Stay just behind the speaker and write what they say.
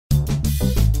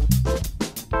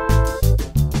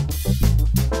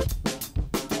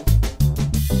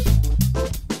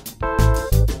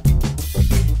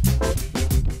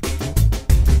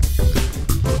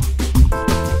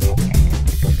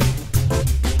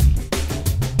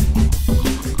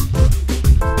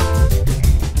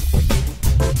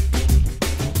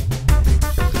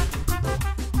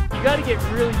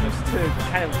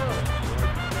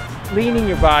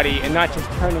body and not just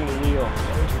turning the wheel.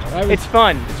 It's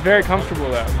fun. It's very comfortable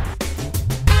though.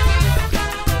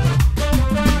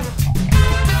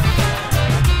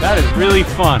 That is really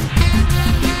fun.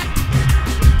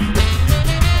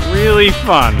 Really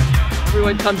fun.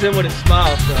 Everyone comes in with a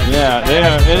smile. So yeah,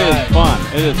 it is fun.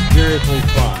 It is seriously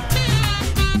fun.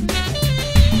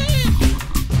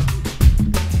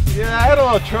 Yeah, I had a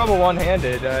little trouble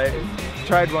one-handed. I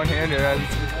tried one-handed.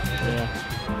 Yeah.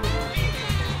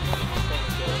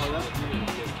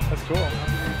 That's cool.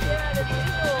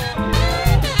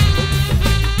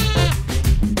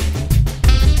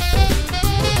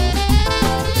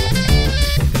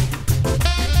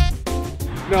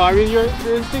 No, I mean your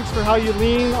instincts for how you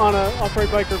lean on an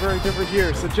upright bike are very different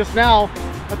here. So just now,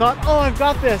 I thought, oh, I've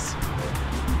got this,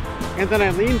 and then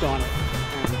I leaned on it.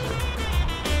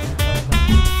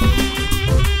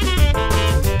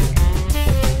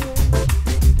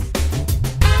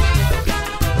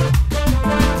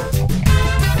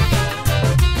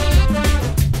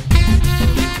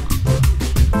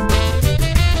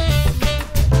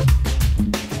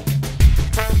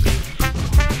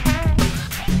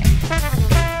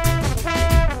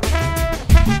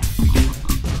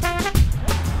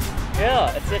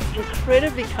 Yeah, it's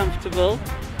incredibly comfortable.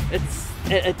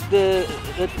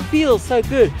 It feels so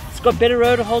good. It's got better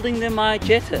rotor holding than my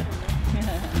Jetta.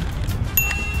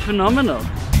 Phenomenal.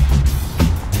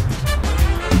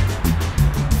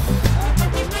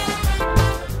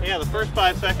 Yeah, the first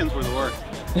 5 seconds were the worst.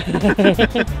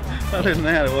 Other than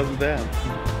that, it wasn't bad.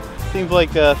 Seems like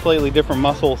slightly different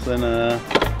muscles than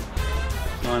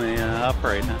on a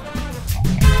upright, huh?